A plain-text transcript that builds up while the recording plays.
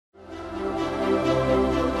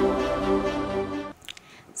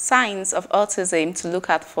Signs of autism to look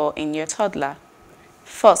out for in your toddler.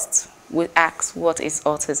 First, we ask, what is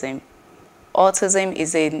autism? Autism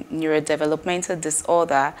is a neurodevelopmental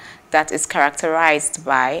disorder that is characterized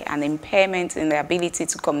by an impairment in the ability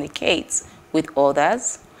to communicate with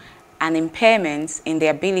others, an impairment in the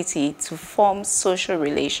ability to form social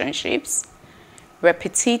relationships,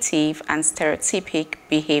 repetitive and stereotypic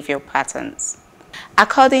behavior patterns.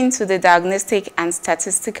 According to the Diagnostic and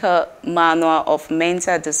Statistical Manual of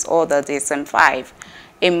Mental Disorder DSM-5,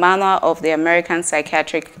 a manual of the American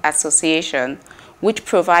Psychiatric Association, which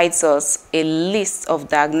provides us a list of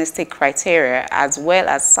diagnostic criteria as well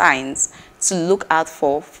as signs to look out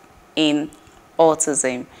for in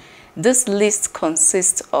autism. This list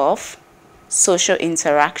consists of social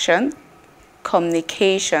interaction,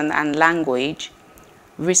 communication and language,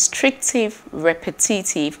 restrictive,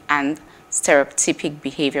 repetitive, and stereotypic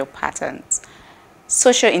behavior patterns.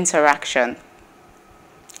 Social interaction: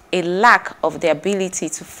 a lack of the ability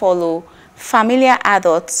to follow familiar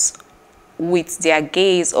adults with their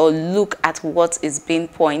gaze or look at what is being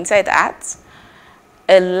pointed at,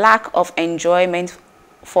 a lack of enjoyment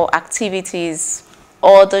for activities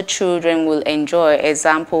other children will enjoy,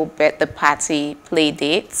 example, birthday party, play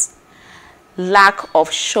dates, lack of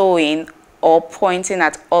showing or pointing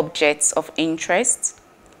at objects of interest,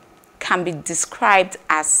 can be described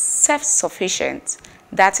as self-sufficient,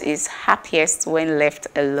 that is, happiest when left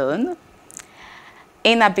alone,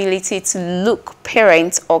 inability to look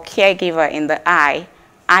parent or caregiver in the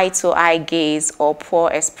eye-to-eye gaze or poor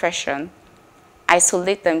expression,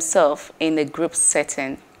 isolate themselves in a group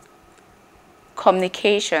setting,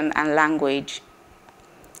 communication and language,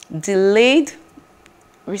 delayed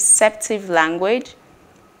receptive language,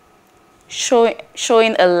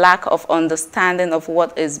 showing a lack of understanding of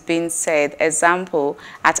what is being said. Example,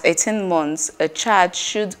 at 18 months, a child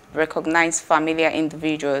should recognize familiar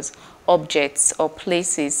individuals, objects, or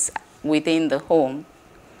places within the home.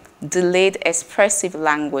 Delayed expressive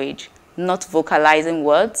language, not vocalizing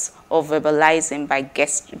words or verbalizing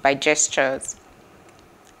by gestures.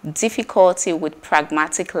 Difficulty with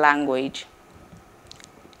pragmatic language.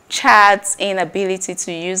 Child's inability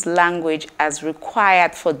to use language as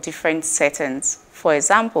required for different settings. For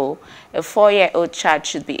example, a 4-year-old child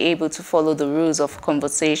should be able to follow the rules of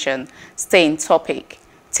conversation, stay in topic,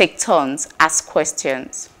 take turns, ask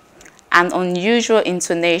questions. An unusual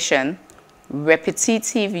intonation,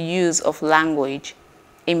 repetitive use of language,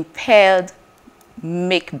 impaired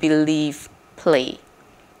make-believe play.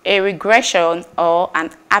 A regression or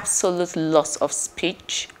an absolute loss of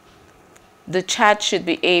speech. The child should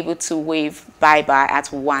be able to wave bye-bye at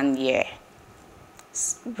 1 year.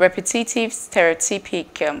 Repetitive,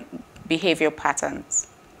 stereotypic behavior patterns.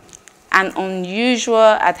 An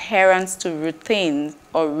unusual adherence to routines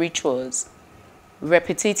or rituals.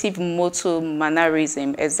 Repetitive motor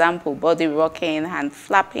mannerism, example, body rocking, hand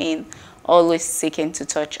flapping, always seeking to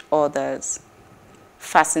touch others.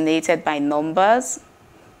 Fascinated by numbers,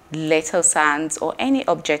 letter sounds, or any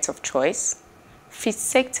object of choice.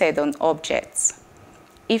 Fixated on objects.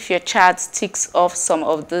 If your child ticks off some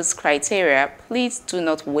of these criteria, please do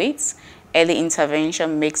not wait. Early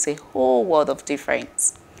intervention makes a whole world of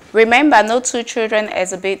difference. Remember, no two children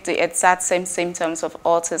exhibit the exact same symptoms of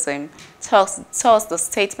autism, tells the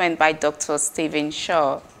statement by Dr. Stephen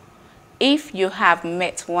Shaw. If you have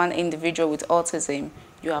met one individual with autism,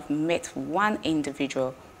 you have met one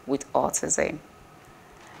individual with autism.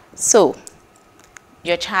 So,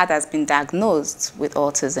 your child has been diagnosed with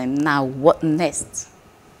autism. Now, what next?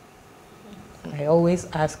 I always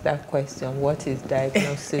ask that question, what is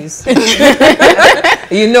diagnosis?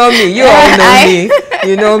 You know me, you all know me,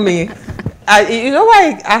 you know me. You know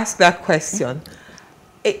why I ask that question?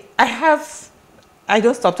 I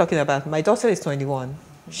don't stop talking about it. My daughter is 21.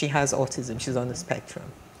 She has autism. She's on the spectrum.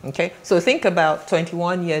 Okay? So think about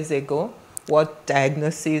 21 years ago, what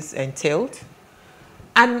diagnosis entailed.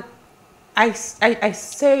 And I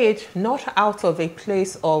say it not out of a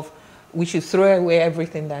place of we should throw away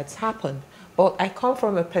everything that's happened, but I come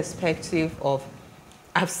from a perspective of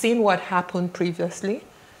I've seen what happened previously.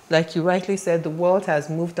 Like you rightly said, the world has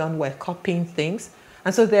moved on, we're copying things.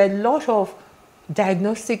 And so there are a lot of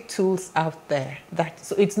diagnostic tools out there.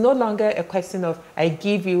 So it's no longer a question of I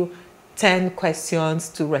give you 10 questions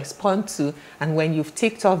to respond to, and when you've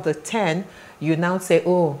ticked off the 10, you now say,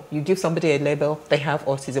 oh, you give somebody a label, they have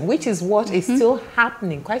autism, which is what is still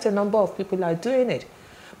happening. Quite a number of people are doing it.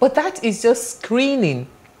 But that is just screening.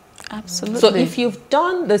 Absolutely. So if you've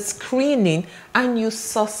done the screening and you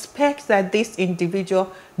suspect that this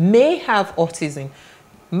individual may have autism,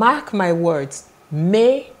 mark my words,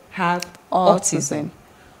 may have autism.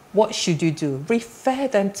 what should you do? Refer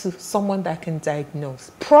them to someone that can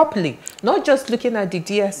diagnose properly, not just looking at the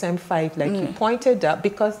DSM-5 like you pointed out,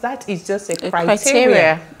 because that is just a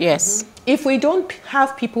criteria. Yes. If we don't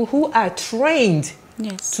have people who are trained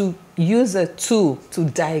to use a tool to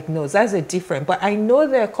diagnose, that's a different. But I know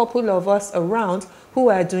there are a couple of us around who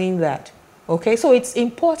are doing that. Okay, so it's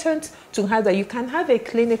important to have that. You can have a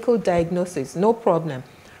clinical diagnosis, no problem.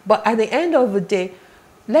 But at the end of the day,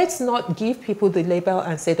 let's not give people the label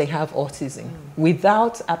and say they have autism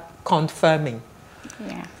without confirming.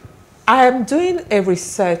 Yeah. I'm doing a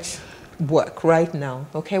research work right now.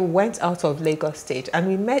 Okay, we went out of Lagos State and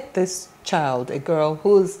we met this child, a girl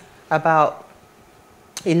who's about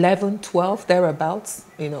 11, 12, thereabouts,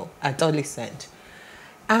 you know, adolescent.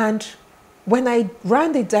 And when I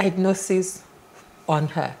ran the diagnosis on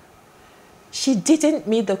her, she didn't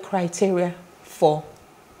meet the criteria for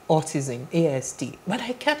autism, ASD. But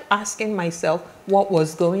I kept asking myself what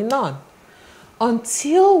was going on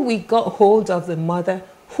until we got hold of the mother,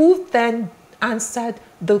 who then answered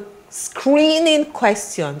the screening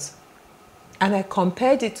questions. And I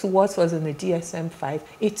compared it to what was in the DSM-5.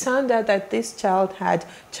 It turned out that this child had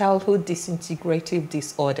childhood disintegrative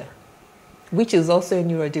disorder, which is also a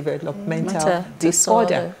neurodevelopmental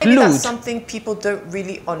disorder. Maybe that's something people don't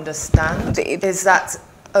really understand, is that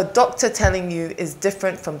a doctor telling you is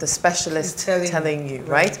different from the specialist telling you,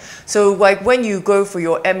 right? So like when you go for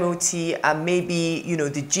your MOT and maybe, you know,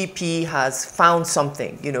 the GP has found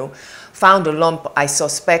something, you know, found a lump, I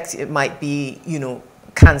suspect it might be, you know,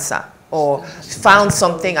 cancer, or found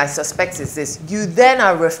something, I suspect is this. You then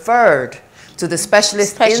are referred to the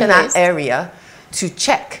specialist in that area to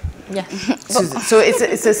check. Yeah. So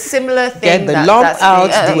it's a similar thing. Get the lump out,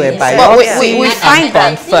 do a biopsy, we find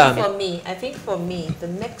that. I think for me, the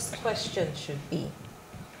next question should be,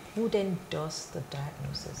 who then does the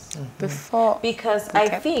diagnosis? Before, because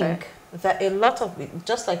I think that a lot of it,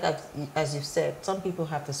 just like as you said, some people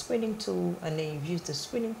have the screening tool and then you use the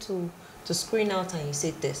screening tool to screen out and you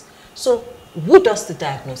say this. So who does the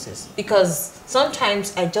diagnosis? Because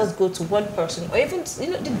sometimes I just go to one person, or even,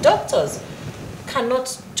 you know, the doctors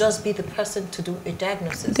cannot just be the person to do a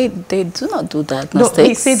diagnosis. They do not do diagnostics. No,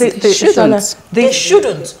 you see, they shouldn't. They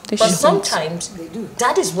shouldn't. They but shouldn't. Sometimes they do.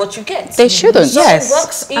 That is what you get. They shouldn't. Someone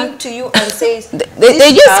walks into you and says, they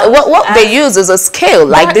use what they use is a scale,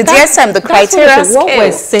 like the DSM, the criteria scale. What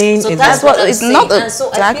we're saying so is that's what it's saying. not a and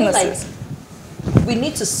so diagnosis. I feel like we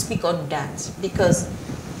need to speak on that, because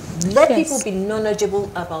let people be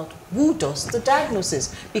knowledgeable about who does the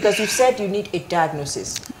diagnosis, because you said you need a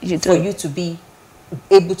diagnosis for you to be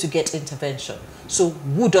able to get intervention. So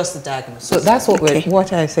who does the diagnosis? So that's what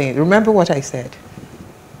what I say. Remember what I said.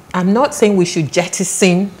 I'm not saying we should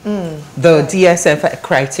jettison the DSM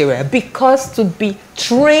criteria, because to be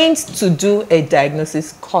trained to do a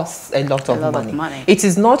diagnosis costs a lot of money. It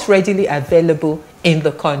is not readily available in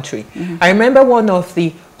the country. I remember one of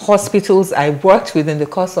the hospitals I worked with in the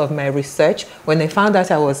course of my research, when they found out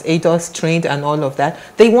I was ADOS trained and all of that,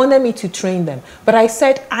 they wanted me to train them. But I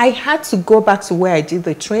said I had to go back to where I did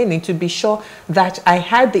the training to be sure that I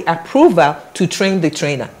had the approval to train the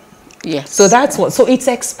trainer. Yes. So that's what, so it's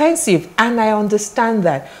expensive, and I understand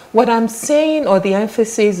that. What I'm saying, or the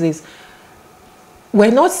emphasis is, we're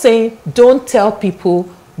not saying don't tell people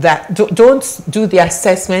that, don't do the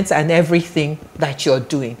assessments and everything that you're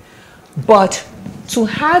doing. But to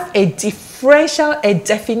have a differential, a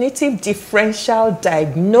definitive differential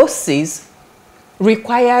diagnosis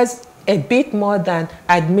requires a bit more than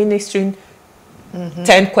administering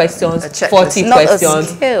 10 questions, 40 questions,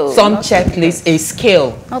 some checklists, a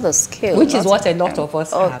skill. Not a skill. Which is what a lot of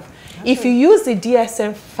us have. If you use the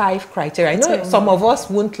DSM-5 criteria, I know some of us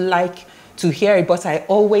won't like to hear it, but I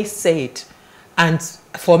always say it. And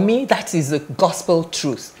for me, that is the gospel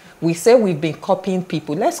truth. We say we've been copying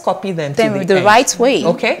people. Let's copy them to the right way.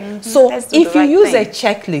 Okay? So if you use a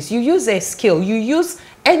checklist, you use a skill, you use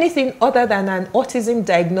anything other than an autism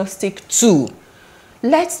diagnostic tool,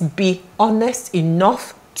 let's be honest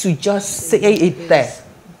enough to just say it there.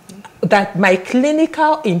 That my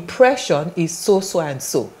clinical impression is so and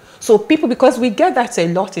so. So people, because we get that a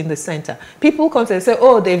lot in the center, people come and say,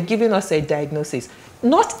 oh, they've given us a diagnosis.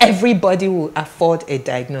 Not everybody will afford a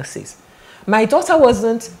diagnosis. My daughter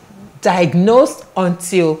wasn't diagnosed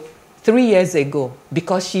until 3 years ago,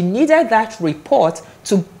 because she needed that report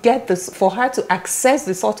to get this, for her to access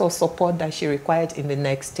the sort of support that she required in the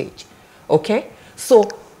next stage. Okay? So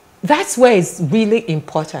that's where it's really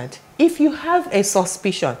important. If you have a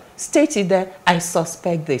suspicion, state it there, I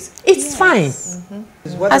suspect this. It's fine.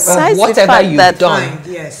 Aside whatever the fact you've that done.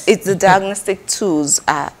 it's the diagnostic tools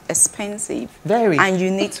are expensive. Very. And you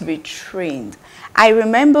need to be trained. I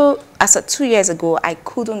remember as of 2 years ago, I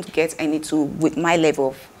couldn't get any tool with my level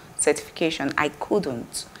of certification. I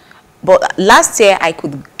couldn't. But last year I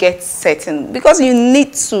could get certain, because you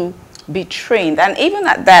need to be trained. And even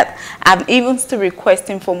at that, I'm even still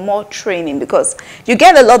requesting for more training, because you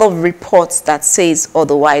get a lot of reports that says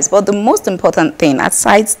otherwise. But the most important thing,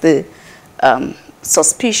 aside the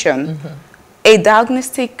suspicion, a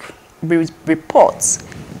diagnostic report,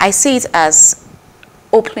 I see it as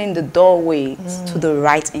opening the doorway to the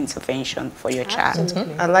right intervention for your child.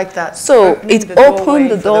 I like that. So it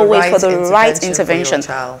opened the doorway for the right intervention.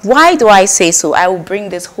 Why do I say so? I will bring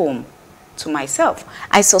this home to myself.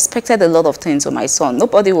 I suspected a lot of things with my son.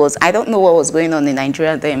 Nobody was, I don't know what was going on in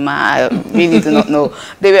Nigeria then, I really do not know.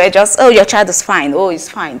 They were just, oh, your child is fine, oh, it's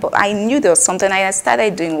fine. But I knew there was something. I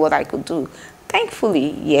started doing what I could do.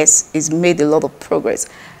 Thankfully, yes, it's made a lot of progress.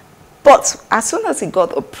 But as soon as he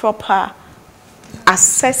got a proper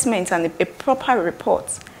assessment and a proper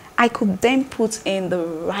report, I could then put in the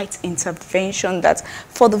right intervention that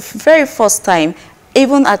for the very first time,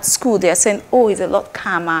 even at school, they're saying, oh, it's a lot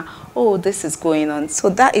calmer, oh, this is going on. So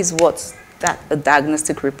that is what a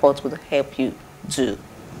diagnostic report would help you do.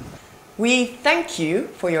 We thank you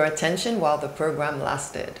for your attention while the program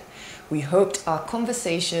lasted. We hoped our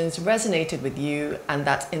conversations resonated with you and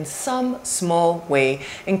that in some small way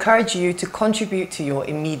encourage you to contribute to your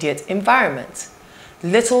immediate environment.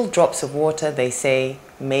 Little drops of water, they say,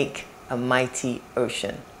 make a mighty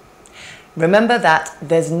ocean. Remember that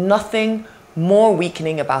there's nothing more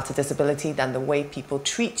weakening about a disability than the way people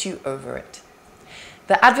treat you over it.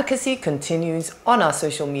 The advocacy continues on our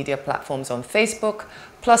social media platforms on Facebook,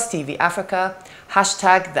 PlusTV Africa,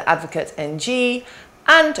 hashtag #TheAdvocateNG,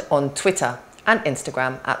 and on Twitter and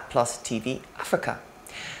Instagram at PlusTV Africa.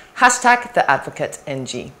 Hashtag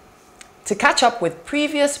 #TheAdvocateNG. To catch up with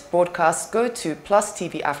previous broadcasts, go to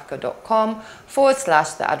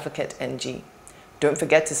plustvafrica.com/theadvocateNG. Don't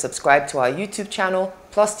forget to subscribe to our YouTube channel,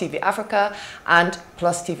 PlusTV Africa and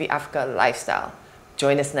PlusTV Africa Lifestyle.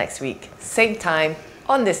 Join us next week, same time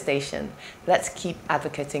on this station. Let's keep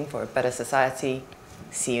advocating for a better society.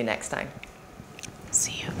 See you next time.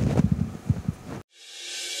 See you.